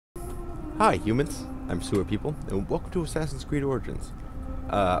Hi humans, I'm Sewer People, and welcome to Assassin's Creed Origins.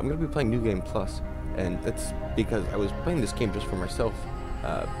 I'm going to be playing New Game Plus, and that's because I was playing this game just for myself,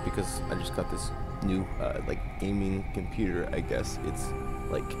 because I just got this new, like, gaming computer, I guess. It's,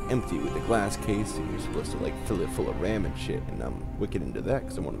 like, empty with a glass case, and you're supposed to, like, fill it full of RAM and shit, and I'm wicked into that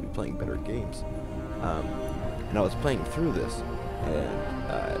because I want to be playing better games. And I was playing through this,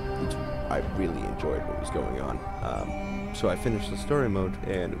 and I really enjoyed what was going on. So I finished the story mode,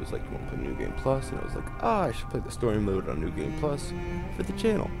 and it was like, you want to play New Game Plus? And I was like, I should play the story mode on New Game Plus for the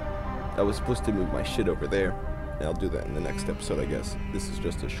channel. I was supposed to move my shit over there, and I'll do that in the next episode, I guess. This is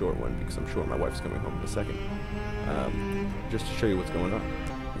just a short one, because I'm sure my wife's coming home in a second. Just to show you what's going on.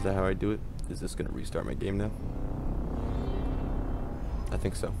 Is that how I do it? Is this going to restart my game now? I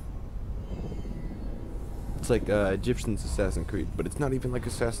think so. It's like Egyptian's Assassin's Creed, but it's not even like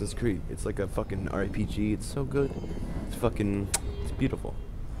Assassin's Creed. It's like a fucking RPG. It's so good. It's beautiful.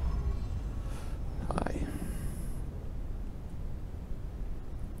 Hi.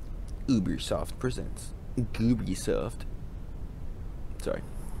 Ubisoft presents. Ubisoft. Sorry.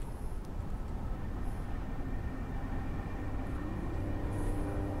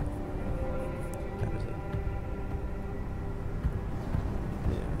 What is it?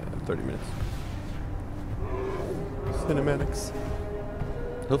 Yeah, 30 minutes. Cinematics.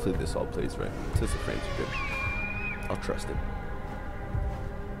 Hopefully this all plays right. It says the frames are good. I'll trust it.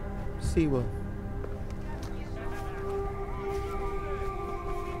 See what?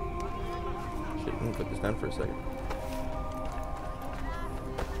 Shit, I'm gonna put this down for a second.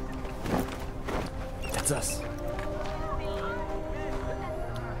 That's us.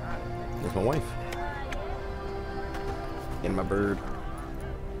 There's my wife. And my bird.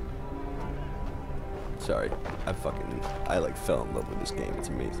 Sorry, I like fell in love with this game. It's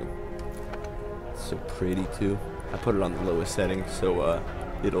amazing. It's so pretty too. I put it on the lowest setting so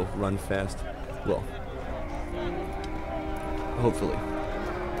it'll run fast. Well, hopefully.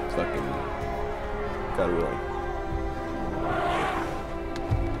 Fucking God willing.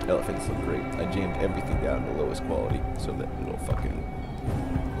 Elephants look great. I jammed everything down to the lowest quality so that there'll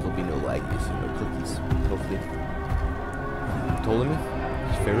be no laggies and no cookies. Hopefully. Told me?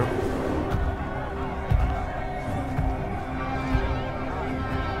 It's Pharaoh.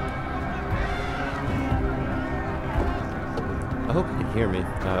 I hope you can hear me.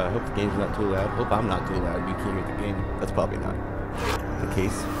 I hope the game's not too loud. I hope I'm not too loud. You can't hear the game. That's probably not the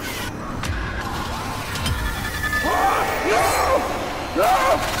case.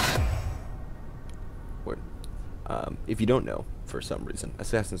 Word. If you don't know, for some reason,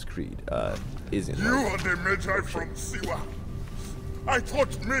 Assassin's Creed isn't. You are the Magi from Siwa. I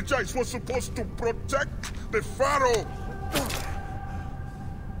thought Magi was supposed to protect the Pharaoh.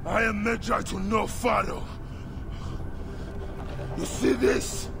 I am Magi to no Pharaoh. You see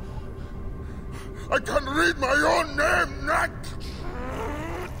this? I can read my own name, Nat!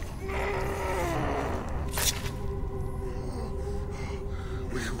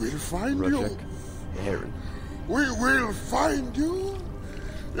 We will find you. Heron. We will find you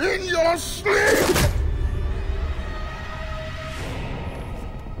in your sleep!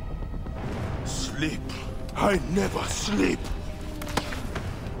 Sleep? I never sleep.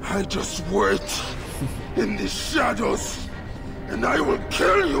 I just wait in the shadows. And I will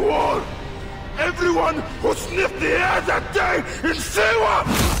kill you all! Everyone who sniffed the air that day in Siwa!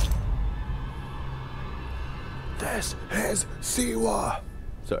 This is Siwa!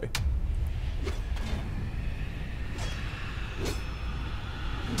 Sorry.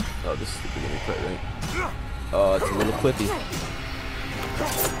 Oh, this is the beginning part, right? Oh, it's a little clippy.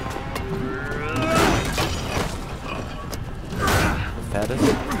 Fattest?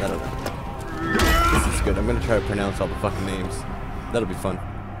 I don't know. This is good. I'm gonna try to pronounce all the fucking names. That'll be fun.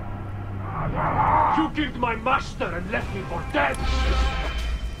 You killed my master and left me for dead!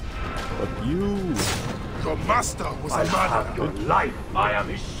 Fuck you! Your master was a I have your life. I am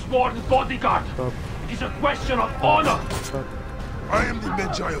his sworn bodyguard. It is a question of honor. I am the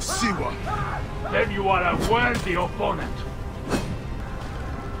Magi of Siwa. Then you are a worthy opponent.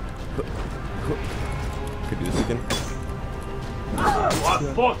 Could do this again. You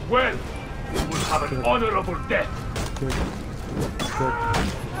have fought well. You will have an honorable death.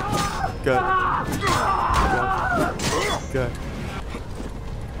 God.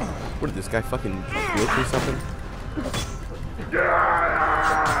 What did this guy fucking glitch or something?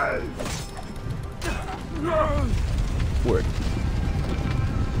 Word.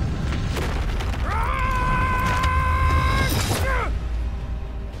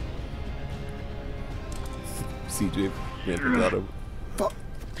 CJ ran without him. Fuck.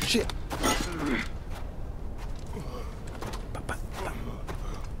 Shit.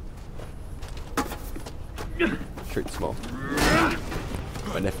 shirt's small.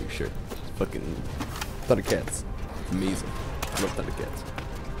 My nephew's shirt. It's fucking Thundercats. It's amazing. I love Thundercats.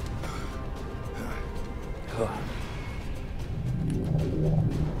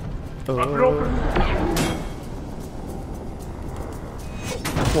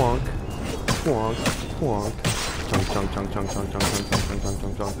 Quonk, quonk, quonk. Chunk, chunk, chunk, chunk, chunk, chunk, chunk, chunk, chunk, chunk,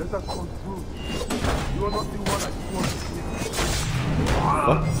 chunk, chunk. Let us go through. You are not the one I want to see.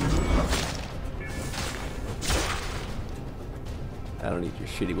 What? I don't need your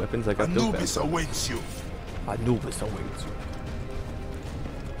shitty weapons. I got dope Anubis awaits you. Anubis awaits you.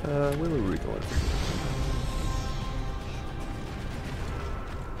 Where were we going?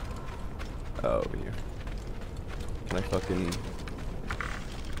 Oh, over here. Can I fucking...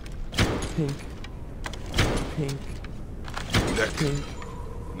 Pink. Pink. Left. Pink.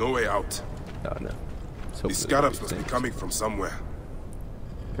 No way out. Oh, no. These scarabs must be coming from somewhere.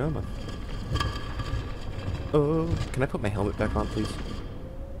 Come on. Oh, can I put my helmet back on, please?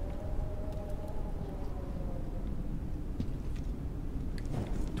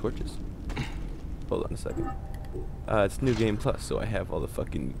 Torches. Hold on a second. It's New Game Plus, so I have all the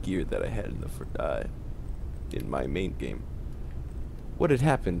fucking gear that I had in the in my main game. What had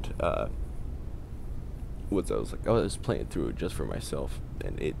happened was I was playing through it just for myself,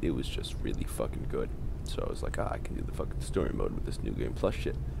 and it was just really fucking good. So I was like, I can do the fucking story mode with this New Game Plus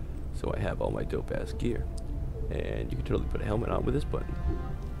shit. So I have all my dope ass gear, and you can totally put a helmet on with this button.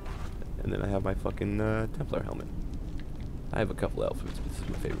 And then I have my fucking Templar helmet. I have a couple outfits, but this is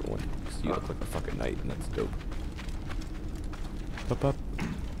my favorite one. Because you look like a fucking knight, and that's dope. Up, up.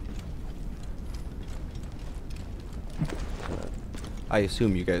 I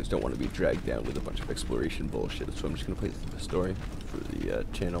assume you guys don't want to be dragged down with a bunch of exploration bullshit, so I'm just going to play the story for the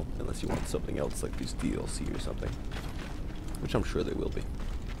channel, unless you want something else like this DLC or something. Which I'm sure they will be.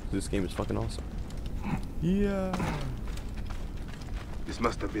 This game is fucking awesome. Yeah. This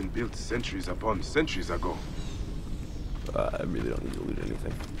must have been built centuries upon centuries ago. I really don't need to loot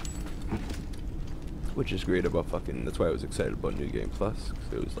anything. Which is great about fucking... That's why I was excited about New Game Plus.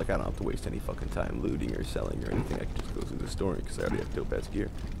 Because it was like, I don't have to waste any fucking time looting or selling or anything. I can just go through the story because I already have dope ass gear.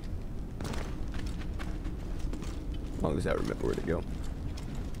 As long as I remember where to go.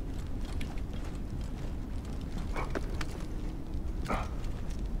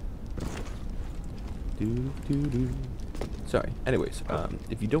 Sorry. Anyways,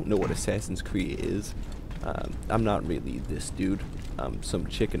 if you don't know what Assassin's Creed is, I'm not really this dude. I'm some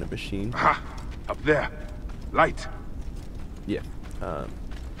chick in a machine. Aha! Up there! Light! Yeah.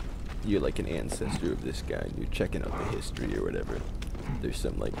 You're like an ancestor of this guy, and you're checking out the history or whatever. There's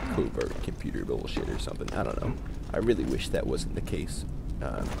some like covert computer bullshit or something. I don't know. I really wish that wasn't the case.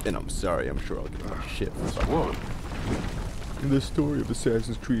 And I'm sorry. I'm sure I'll get a bunch of shit for this. Whoa! The story of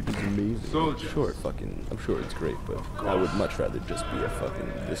Assassin's Creed is amazing. Soldiers. I'm sure it's great, but I would much rather just be a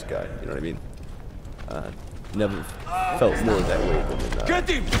fucking this guy. You know what I mean? Never felt more that way than in, Get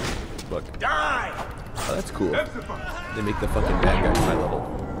him! Look. Die! Oh, that's cool. They make the fucking bad guy my level.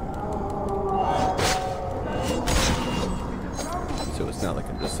 So it's not like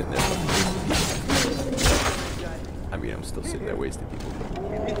I'm just sitting there fucking wasting people. I mean, I'm still sitting there wasting people.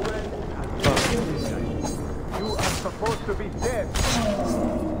 You are supposed to be dead.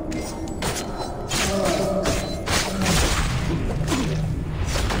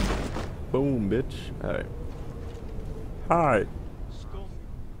 Boom, bitch. Alright. Hi.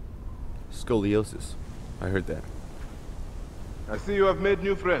 Scoliosis. I heard that. I see you have made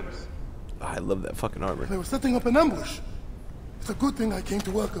new friends. I love that fucking armor. They were setting up an ambush. It's a good thing I came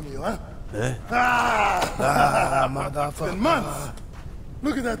to welcome you, huh? Eh? It's been months.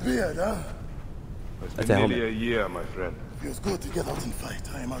 Look at that beard, huh? It's That's been a nearly helmet. a year, my friend. Feels good to get out and fight.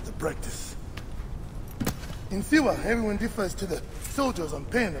 I am out of practice. In Siwa, everyone defers to the soldiers on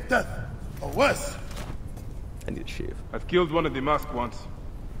pain of death, or worse. I need to shave. I've killed one of the masked ones.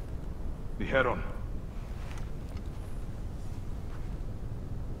 The Heron.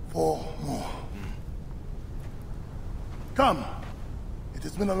 4 more. Come. It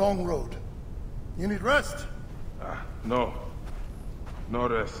has been a long road. You need rest? No. No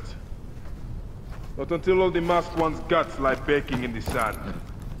rest. Not until all the masked one's guts lie baking in the sand.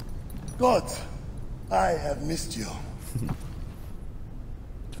 God, I have missed you.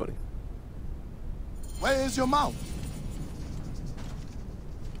 It's funny. Where is your mount?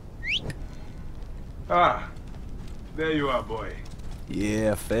 Ah. There you are, boy.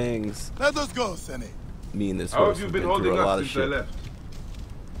 Yeah, fangs. Let us go, Sene. Me and this How horse have you have been been through holding a lot up of since I shit.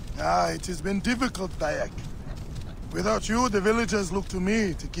 left? It has been difficult, Bayek. Without you, the villagers look to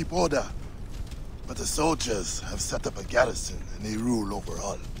me to keep order. But the soldiers have set up a garrison, and they rule over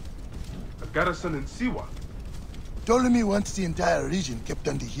all. A garrison in Siwa? told me once the entire region kept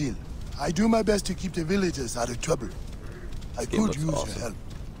on the hill. I do my best to keep the villagers out of trouble. I could use your help.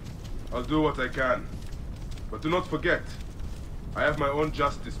 I'll do what I can. But do not forget, I have my own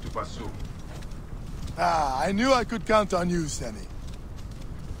justice to pursue. Ah, I knew I could count on you, Sammy.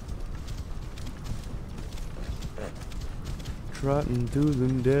 Trotting through the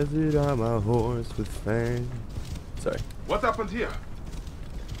desert on my horse with fangs. Sorry. What happened here?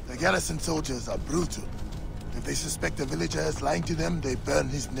 The garrison soldiers are brutal. If they suspect a villager is lying to them, they burn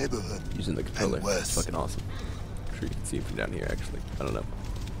his neighborhood. Using the controller. And worse. It's fucking awesome. I'm sure you can see it from down here, actually. I don't know.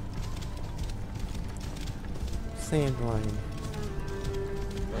 Sand lion.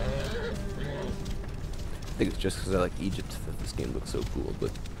 I think it's just because I like Egypt that this game looks so cool,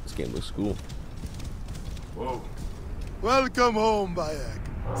 but this game looks cool. Whoa. Welcome home, Bayek.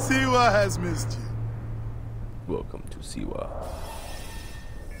 Siwa has missed you. Welcome to Siwa.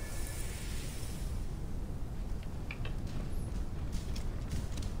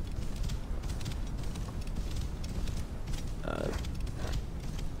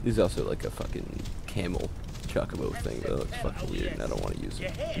 There's also like a fucking camel chocobo thing that looks fucking weird and I don't want to use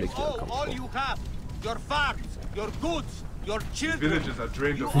it. It makes me uncomfortable. All you have, your farms, your goods, your children. Villages are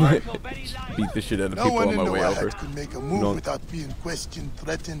drained of life. Beat the shit out of No people one on my in the way over. Wahad could make a move without being questioned,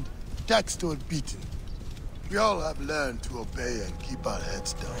 threatened, taxed, or beaten. We all have learned to obey and keep our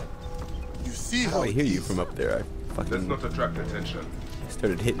heads down. You see how I hear you is. from up there. I Let's fucking not attract attention.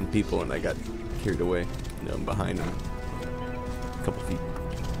 started hitting people and I got carried away. You know, I'm behind them. A couple feet.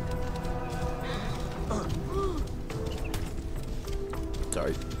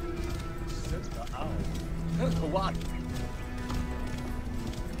 Sorry. What?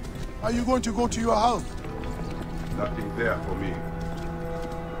 Are you going to go to your house? Nothing there for me.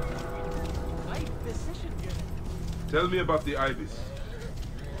 Tell me about the ibis.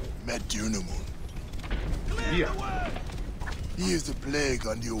 Medunamun. Here. He is the plague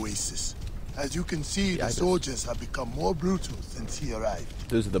on the oasis. As you can see, the ibis. soldiers have become more brutal since he arrived.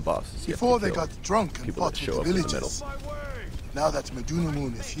 Those are the bosses. You have to Before they kill. got drunk and people fought that with show the up in the villagers. Now that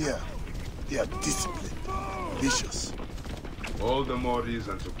Medunamun is here, they are disciplined, vicious. All the more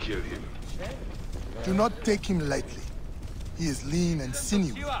reason to kill him. Do not take him lightly. He is lean and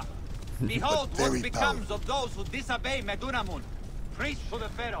sinewy. Behold very what becomes of those who disobey Medunamun. Priest to the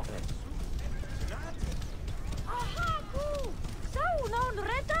Pharaoh.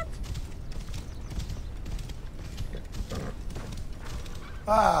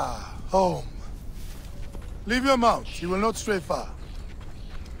 Ah, home. Leave your mount. He will not stray far.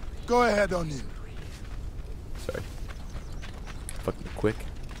 Go ahead on in. Sorry. Fucking quick.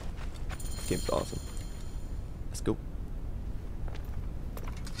 This game's awesome. Let's go.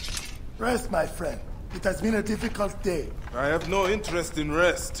 Rest, my friend. It has been a difficult day. I have no interest in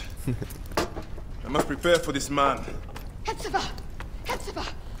rest. I must prepare for this man. Hetzeva! Hetzeva!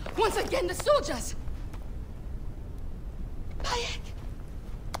 Once again, the soldiers! Bayek!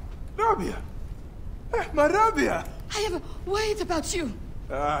 Rabia! My Rabia! I have worried about you.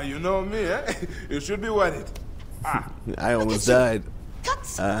 Ah, you know me, eh? You should be worried. I almost you. died.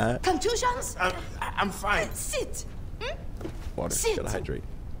 Cuts? Uh-huh. Contusions? I'm fine. Sit! Water. Sit. Gotta hydrate.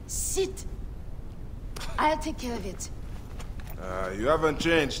 Sit! I'll take care of it. You haven't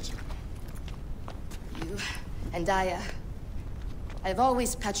changed. You and I've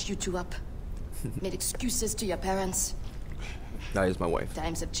always patched you two up. Made excuses to your parents. That is my wife.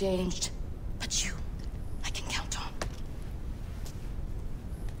 Times have changed. But you, I can count on.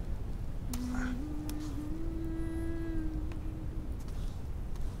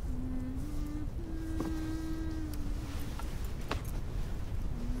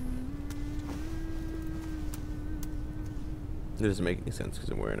 It doesn't make any sense because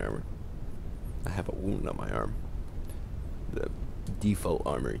I'm wearing armor. I have a wound on my arm. The default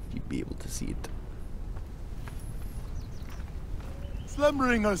armor, you'd be able to see it.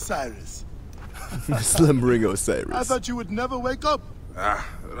 Slumbering Osiris. Slumbering Osiris. I thought you would never wake up.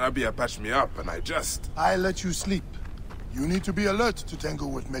 Rabia patched me up and I let you sleep. You need to be alert to tangle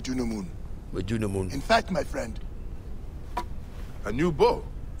with Medunamun. Medunamun. In fact, my friend, a new bow.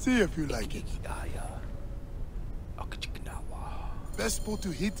 see if you like it. Best bow to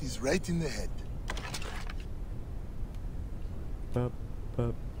hit is right in the head. Can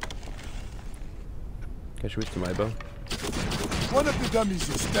I switch to my bow? One of the dummies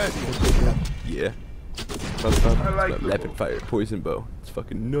is steady. Yeah. I like the Rapid bow. fire poison bow. It's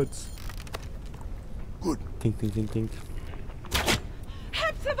fucking nuts. Good. Tink, tink, tink, tink.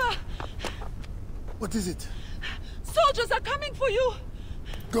 Hetzeva! What is it? Soldiers are coming for you!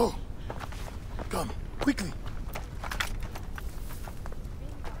 Go. Come, quickly.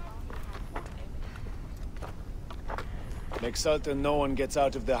 Make certain no one gets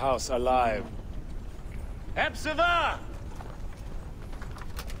out of the house alive. Hepsiva!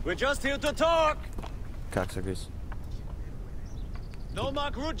 We're just here to talk! Cocksuckers.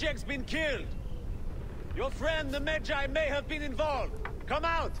 Nomak Rujek's been killed. Your friend, the Magi, may have been involved. Come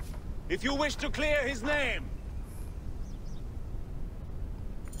out, if you wish to clear his name.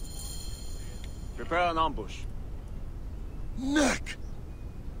 Prepare an ambush. Neck!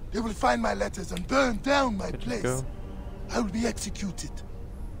 They will find my letters and burn down my place. Go. I will be executed.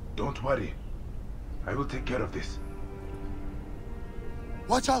 Don't worry. I will take care of this.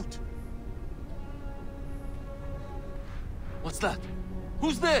 Watch out! What's that?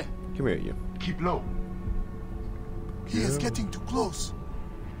 Who's there? Come here, you. Keep low. He is getting too close.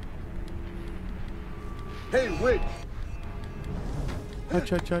 Hey, wait! Hut.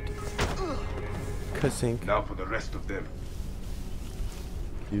 Cussing. Now for the rest of them.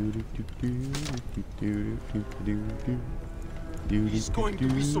 He's going to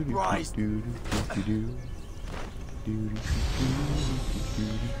be surprised. Do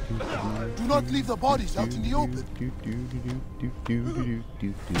not leave the bodies out in the open.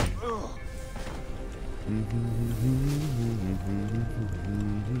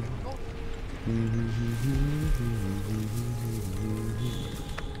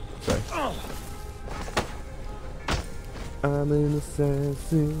 Sorry. I'm an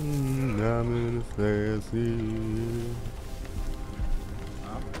assassin. I'm an assassin.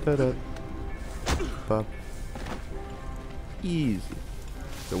 Ta-da. Pop. Easy.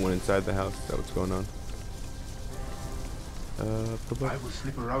 The one inside the house. Is that what's going on? I will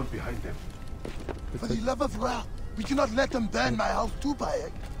slip around behind them. For the love of Ra, we cannot let them burn my house too,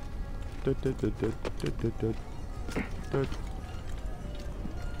 Bayek.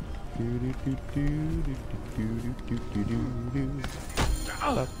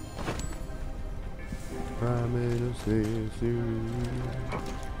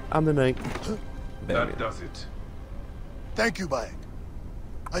 I'm the knight. That does it. Thank you, Bayek.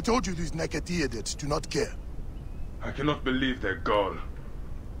 I told you these Nekatiadids do not care. I cannot believe their gall.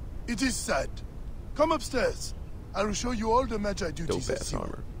 It is sad. Come upstairs. I will show you all the Magi duties Dope at ass Siwa.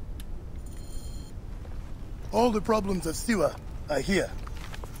 armor. All the problems of Siwa are here.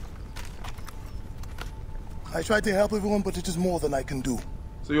 I try to help everyone, but it is more than I can do.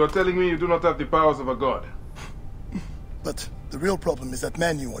 So you are telling me you do not have the powers of a god? But the real problem is that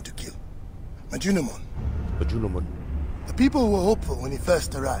man you want to kill. Majunimon. Majunimon. The people were hopeful when he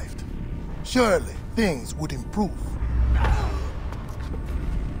first arrived. Surely, things would improve.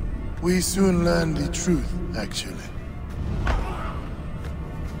 We soon learned the truth, actually.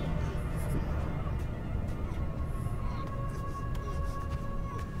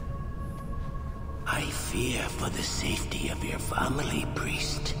 I fear for the safety of your family,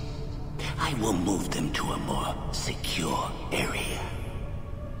 priest. I will move them to a more secure area.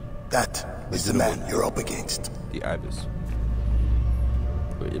 That is the man you're up against. The Ibis.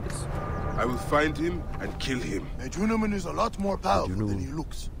 Or Ibis. I will find him and kill him. Majunimon is a lot more powerful than he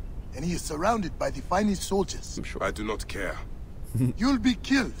looks. And he is surrounded by the finest soldiers. I'm sure. I do not care. You'll be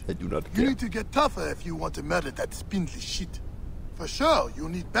killed. I do not You care. need to get tougher if you want to murder that spindly shit. For sure, you'll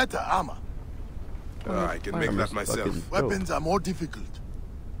need better armor. I can make that myself. Weapons are more difficult.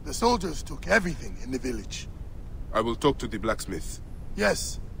 The soldiers took everything in the village. I will talk to the blacksmith.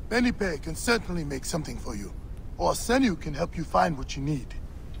 Yes, Benipe can certainly make something for you. Or Senu can help you find what you need.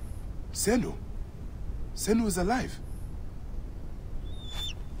 Senu? Senu is alive.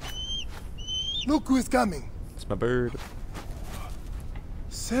 Look who is coming. It's my bird.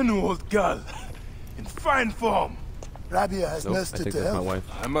 Senu, old girl. In fine form. Rabia has Nope, I nursed it think to that's my health.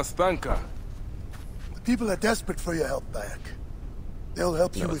 wife. I must thank her. The people are desperate for your help, Bayek. They'll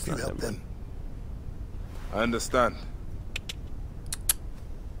help you No, if it's you not help them. them. I understand.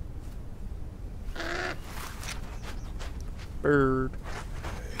 Bird.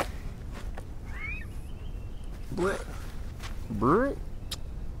 Brr. Brr.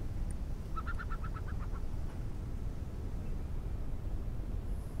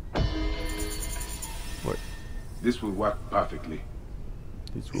 What? This will work perfectly.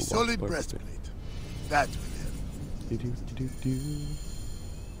 These A will solid walk breastplate. That will help. perfectly.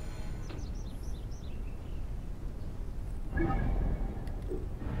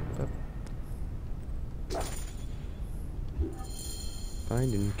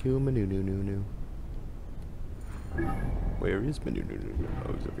 Find and kill Manu no no no. Where is Manu no no no?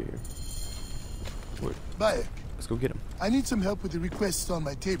 Oh, he's over here. Where? Bayek, Let's go get him. I need some help with the requests on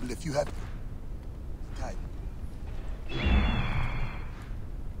my table if you have time.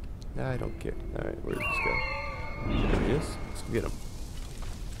 I don't care. Alright, where's this guy? There he is. Let's go get him.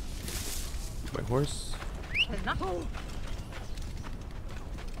 My horse.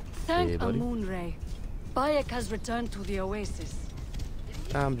 Thank Hey, a buddy. moon ray. Bayek has returned to the oasis.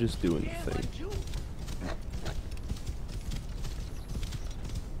 I'm just doing the thing.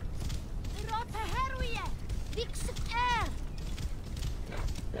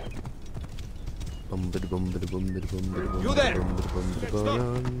 You there!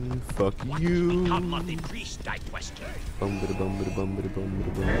 Fuck you. Come the priest, I question.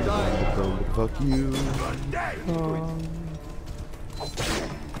 Fuck you.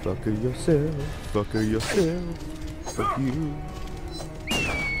 Fucker yourself. Fucker yourself. Fuck you.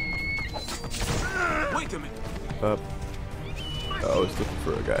 Wait a minute! I was looking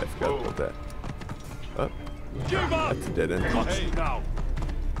for a guy. I forgot about that. That's a dead end. Hey now.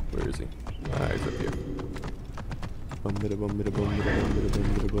 Where is he? Ah, he's up here.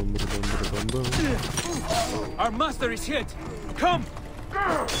 Our master is hit! Come!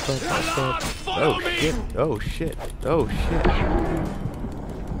 Oh shit! Oh shit! Oh shit!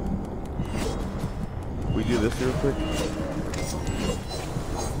 We do this real quick.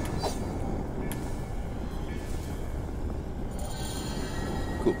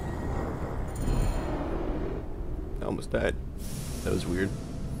 Cool. I almost died. That was weird.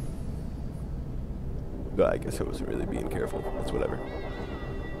 But I guess I wasn't really being careful. That's whatever.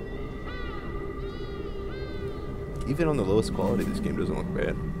 Even on the lowest quality, this game doesn't look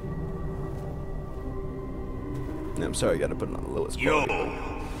bad. No, I'm sorry, I gotta put it on the lowest quality.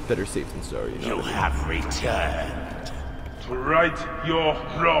 Better safe than sorry, you know. You have returned. To right your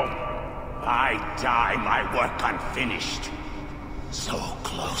wrong. I die my work unfinished. So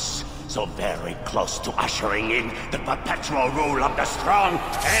close, so very close to ushering in the perpetual rule of the strong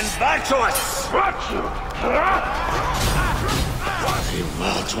and virtuous. The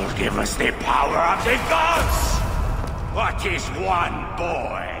world will give us the power of the gods. What is one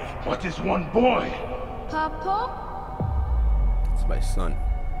boy? What is one boy? Papa? It's my son.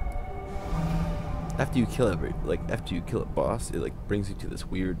 After you kill after you kill a boss, it like brings you to this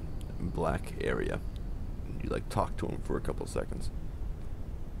weird black area. And you like talk to him for a couple seconds.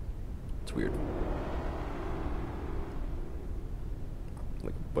 It's weird.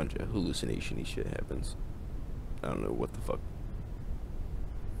 Like a bunch of hallucination-y shit happens. I don't know what the fuck.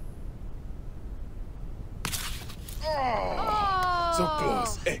 Oh. So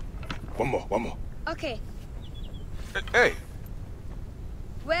close. Hey, one more. Okay. Hey.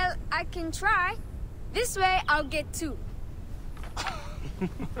 Well, I can try. This way, I'll get two.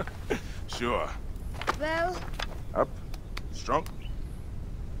 Sure. Well... Up. Strong.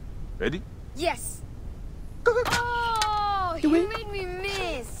 Ready? Yes. Oh, you made me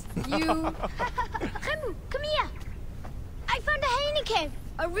miss. You... Remu, come here. I found a hyena cave.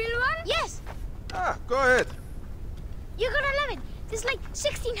 A real one? Yes. Go ahead. You're gonna love it. There's like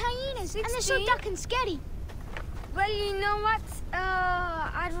 16 hyenas, and they're so dark and scary. Well, you know what?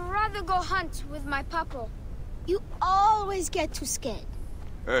 I'd rather go hunt with my papa. You always get too scared.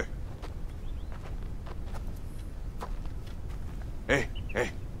 Hey.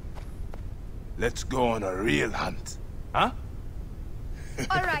 Let's go on a real hunt. Huh?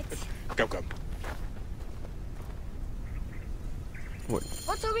 All right. Come. What?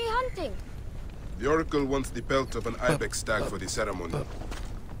 What are we hunting? The Oracle wants the pelt of an ibex stag for the ceremony.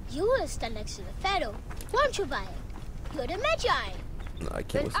 You will stand next to the Pharaoh, won't you, Bayek? You're the Magi. No, I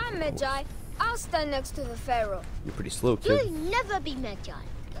can't When listen I'm to that. Magi, I'll stand next to the Pharaoh. You're pretty slow, kid. You'll never be Magi.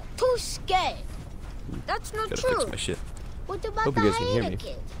 You're too scared. That's not Gotta true. fix my shit. What about Hope the you guys can hear hyena me.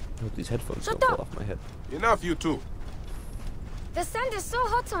 kid? I hope these headphones Shut don't up. fall off my head. Enough, you two. The sand is so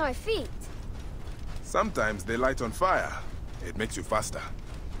hot on my feet. Sometimes they light on fire. It makes you faster.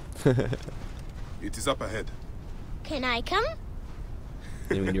 It is up ahead. Can I come?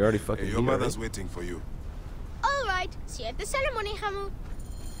 I mean, you're already fucking Your here, mother's right? waiting for you. All right. See you at the ceremony, Hamu.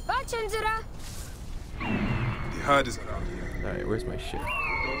 Bye, Chandra. The herd is around here. Alright, where's my shit?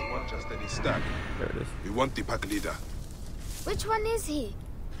 We don't want just any stag. There it is. We want the pack leader. Which one is he?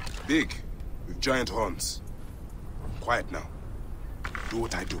 Big, with giant horns. Quiet now. Do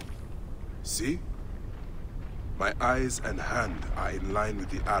what I do. See? My eyes and hand are in line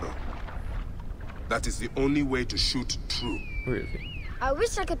with the arrow. That is the only way to shoot true. Where is he? I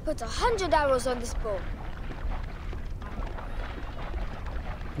wish I could put 100 arrows on this bow.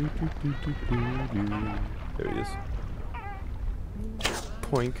 There he is.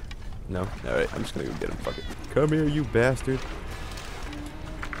 Poink. No. Alright, I'm just gonna go get him. Fuck it. Come here, you bastard.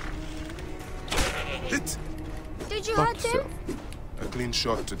 Hit! Did you Fuck hurt him? yourself. A clean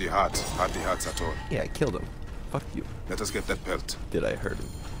shot to the heart. Hardly hurts at all. Yeah, I killed him. Fuck you. Let us get that pelt. Did I hurt him?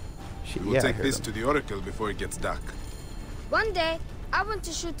 Shit, We will yeah, I take hurt this him. to the Oracle before it gets dark. One day, I want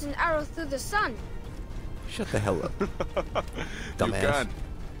to shoot an arrow through the sun. Shut the hell up. You Dumbass. can.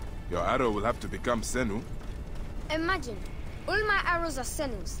 Your arrow will have to become Senu. Imagine, all my arrows are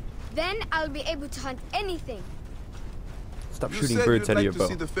Senus. Then I'll be able to hunt anything. Stop You shooting said birds you'd out of like your to bow.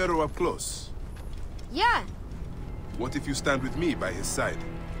 see the Pharaoh up close. Yeah, What if you stand with me by his side?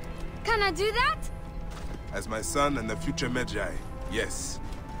 can I do that? As my son and the future Magi, yes.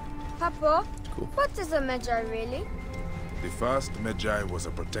 Papa, Cool. what is a Magi really? The first Magi was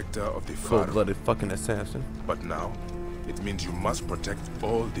a protector of the Pharaoh. Cold-blooded fucking assassin. But now, it means you must protect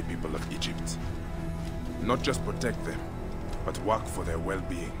all the people of Egypt. Not just protect them, but work for their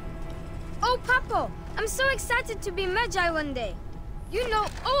well-being. Oh, Papa, I'm so excited to be Magi one day. You know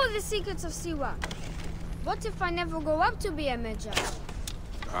all the secrets of Siwa. What if I never go up to be a Magi?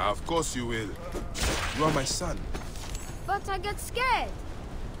 Of course you will. You are my son. But I get scared.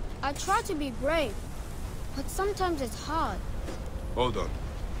 I try to be brave, but sometimes it's hard. Hold on.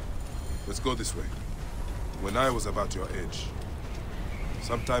 Let's go this way. When I was about your age,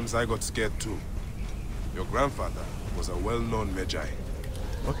 sometimes I got scared too. Your grandfather was a well-known Magi.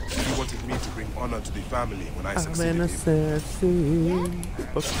 He wanted me to bring honor to the family when I succeeded him. assassin.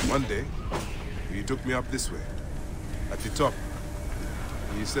 One day, he took me up this way, at the top.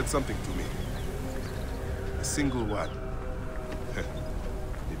 He said something to me. A single word.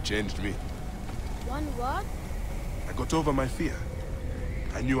 It changed me. One word? I got over my fear.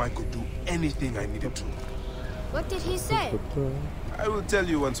 I knew I could do anything I needed to. What did he say? I will tell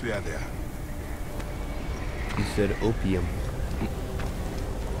you once we are there. He said opium.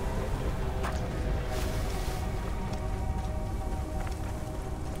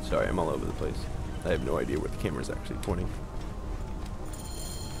 Sorry, I'm all over the place. I have no idea where the camera's actually pointing.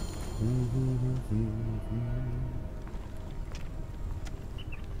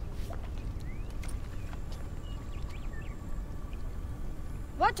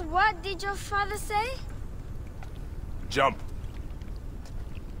 What word did your father say? Jump.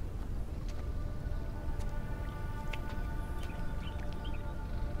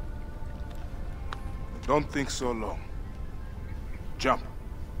 Don't think so long. Jump.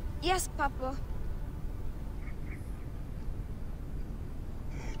 Yes, Papa.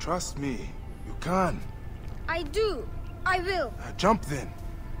 Trust me, you can. I do. I will. Jump then.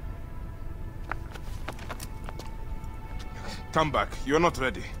 Come back. You're not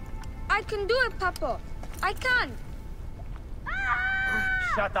ready. I can do it, Papa. I can.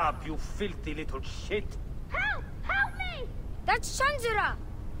 Shut up, you filthy little shit. Help! Help me! That's Shanzira.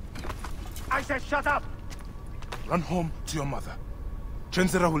 I said shut up! Run home to your mother.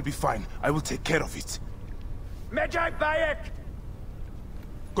 Chenzera will be fine. I will take care of it. Magi Bayek!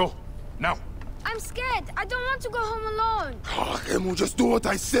 Go, now. I'm scared. I don't want to go home alone. Oh, Emu, just do what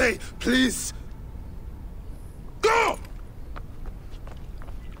I say, please. Go!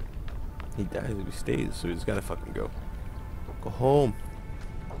 He dies if he stays, so he's gotta fucking go. Go home.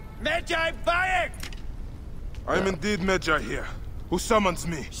 Magi Bayek! I'm indeed Magi here. Who summons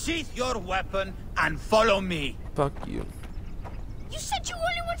me? Sheath your weapon and follow me. Fuck you. You said you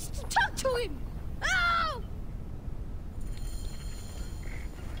only wanted to talk to him. Oh!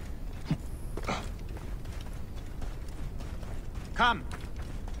 Come.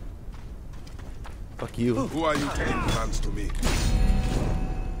 Fuck you. Who are you to make commands to me?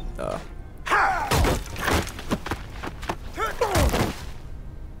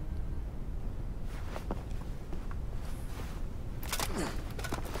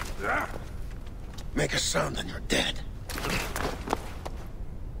 Make a sound and you're dead.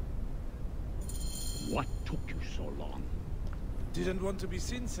 What took you so long? Didn't want to be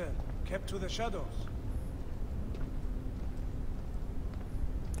seen, sir. Kept to the shadows.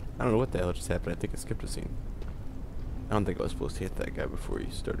 I don't know what the hell just happened. I think I skipped a scene. I don't think I was supposed to hit that guy before he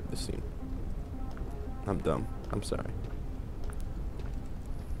started the scene. I'm dumb. I'm sorry.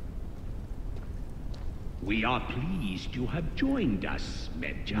 We are pleased you have joined us,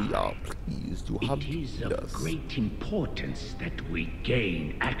 Medja. We are pleased to have It is joined of us. great importance that we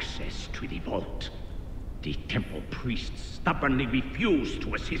gain access to the vault. The temple priests stubbornly refuse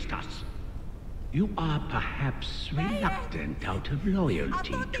to assist us. You are perhaps reluctant out of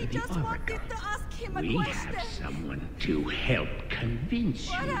loyalty to the Oracle. We have someone to help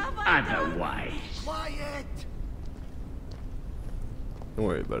convince you otherwise. Quiet! Don't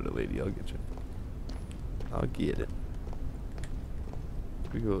worry about it, lady. I'll get you. I'll get it.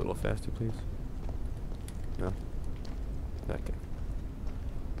 Can we go a little faster, please? No? Okay.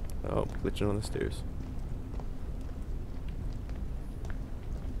 Oh, glitching on the stairs.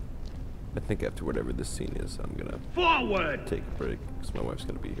 I think after whatever this scene is, I'm gonna Forward! take a break, because my wife's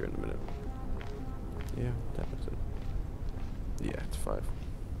gonna be here in a minute. Yeah, that makes sense. Yeah, it's 5.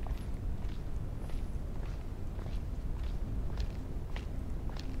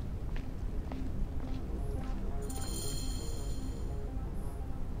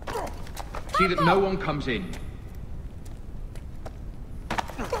 See that no one comes in.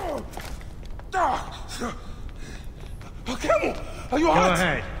 Camel, are you Go hurt?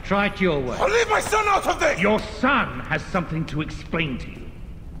 ahead. Try it your way. I'll leave my son out of this! Your son has something to explain to you.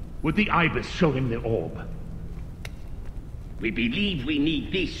 Would the ibis show him the orb? We believe we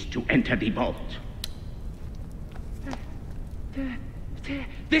need this to enter the vault.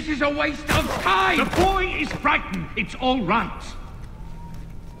 This is a waste of time! The boy is frightened. It's all right.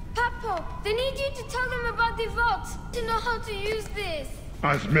 Papa, they need you to tell them about the vault, to know how to use this.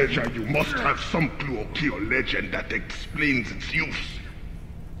 As Major, you must have some clue or key or legend that explains its use.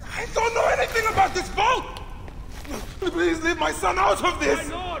 I don't know anything about this vault! Please leave my son out of this!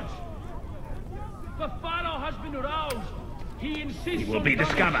 My lord! The Pharaoh has been aroused. He insists He will on be coming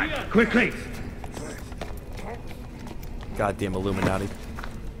discovered. here. Quickly! Goddamn Illuminati.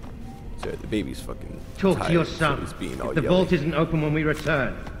 Sorry, the baby's fucking Talk tired, to your so son. he's being all If the yelly. vault isn't open when we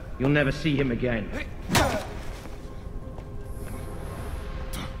return, you'll never see him again.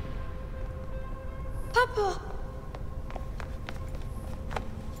 Papa!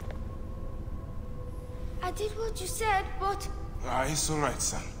 I did what you said, but... It's alright,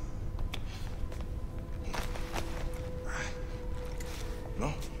 son.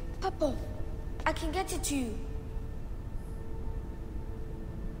 No? Papa, I can get it to you.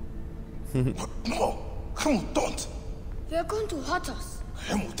 No! Camel, don't! They're going to hurt us.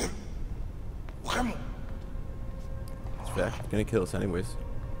 Camel, Camel! It's fair. Gonna kill us anyways.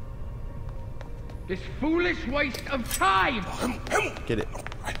 This foolish waste of time! Get it.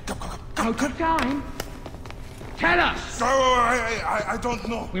 Out of time? Tell us! No, I don't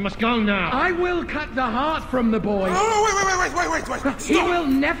know. We must go now. I will cut the heart from the boy. Wait. He will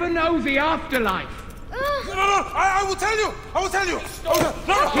never know the afterlife. No, I will tell you. I will tell you.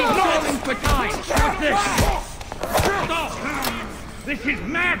 Keep going for time. What's this? Stop! This is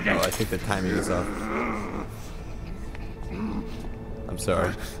madness. Oh, I think the timing is off. I'm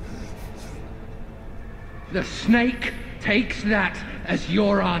sorry. The snake takes that as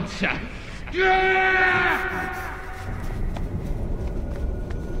your answer. No!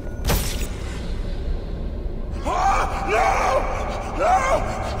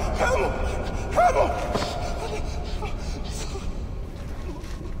 Camel!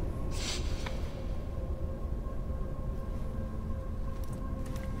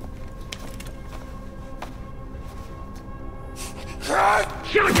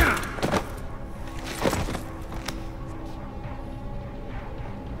 Shut up!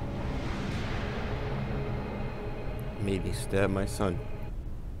 Made me stab my son.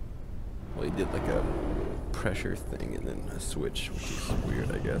 Well, he did like a pressure thing and then a switch, which is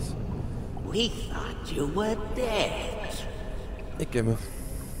weird, I guess. We thought you were dead. Hey, Gemma.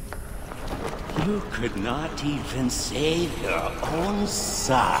 You could not even save your own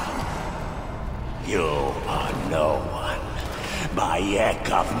son. You are no one. Bayek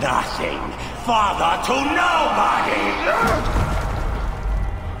of nothing. Father to nobody!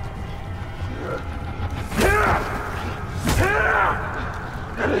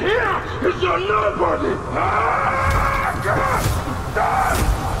 And here is your nobody!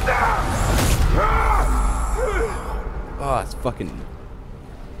 Oh, it's fucking...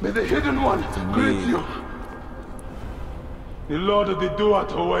 May the hidden one greet you. The Lord of the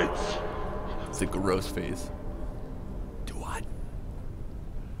Duat awaits. It's a gross face. Duat.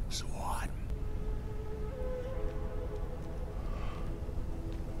 Swan.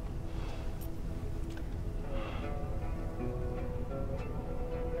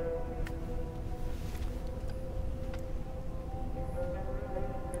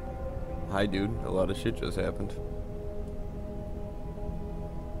 Hi, dude. A lot of shit just happened.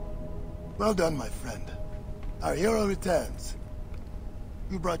 Well done, my friend. Our hero returns.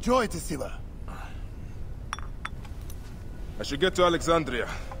 You brought joy to Siva. I should get to Alexandria.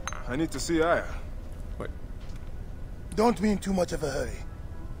 I need to see Aya. What? Don't be in too much of a hurry.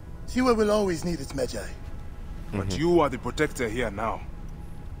 Siva will always need its Magi. But you are the protector here now.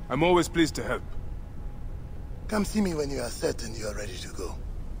 I'm always pleased to help. Come see me when you are certain you are ready to go.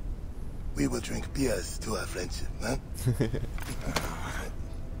 We will drink beers to our friendship, huh?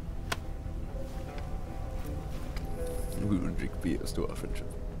 We will drink beers to our friendship.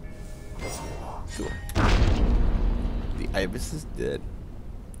 Cool. The ibis is dead.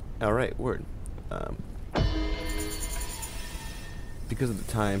 Alright, word. Because of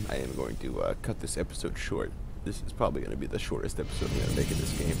the time, I am going to cut this episode short. This is probably going to be the shortest episode I'm going to make in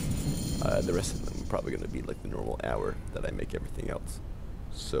this game. The rest of them are probably going to be like the normal hour that I make everything else.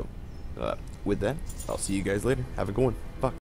 So, with that, I'll see you guys later. Have a good one. Bye.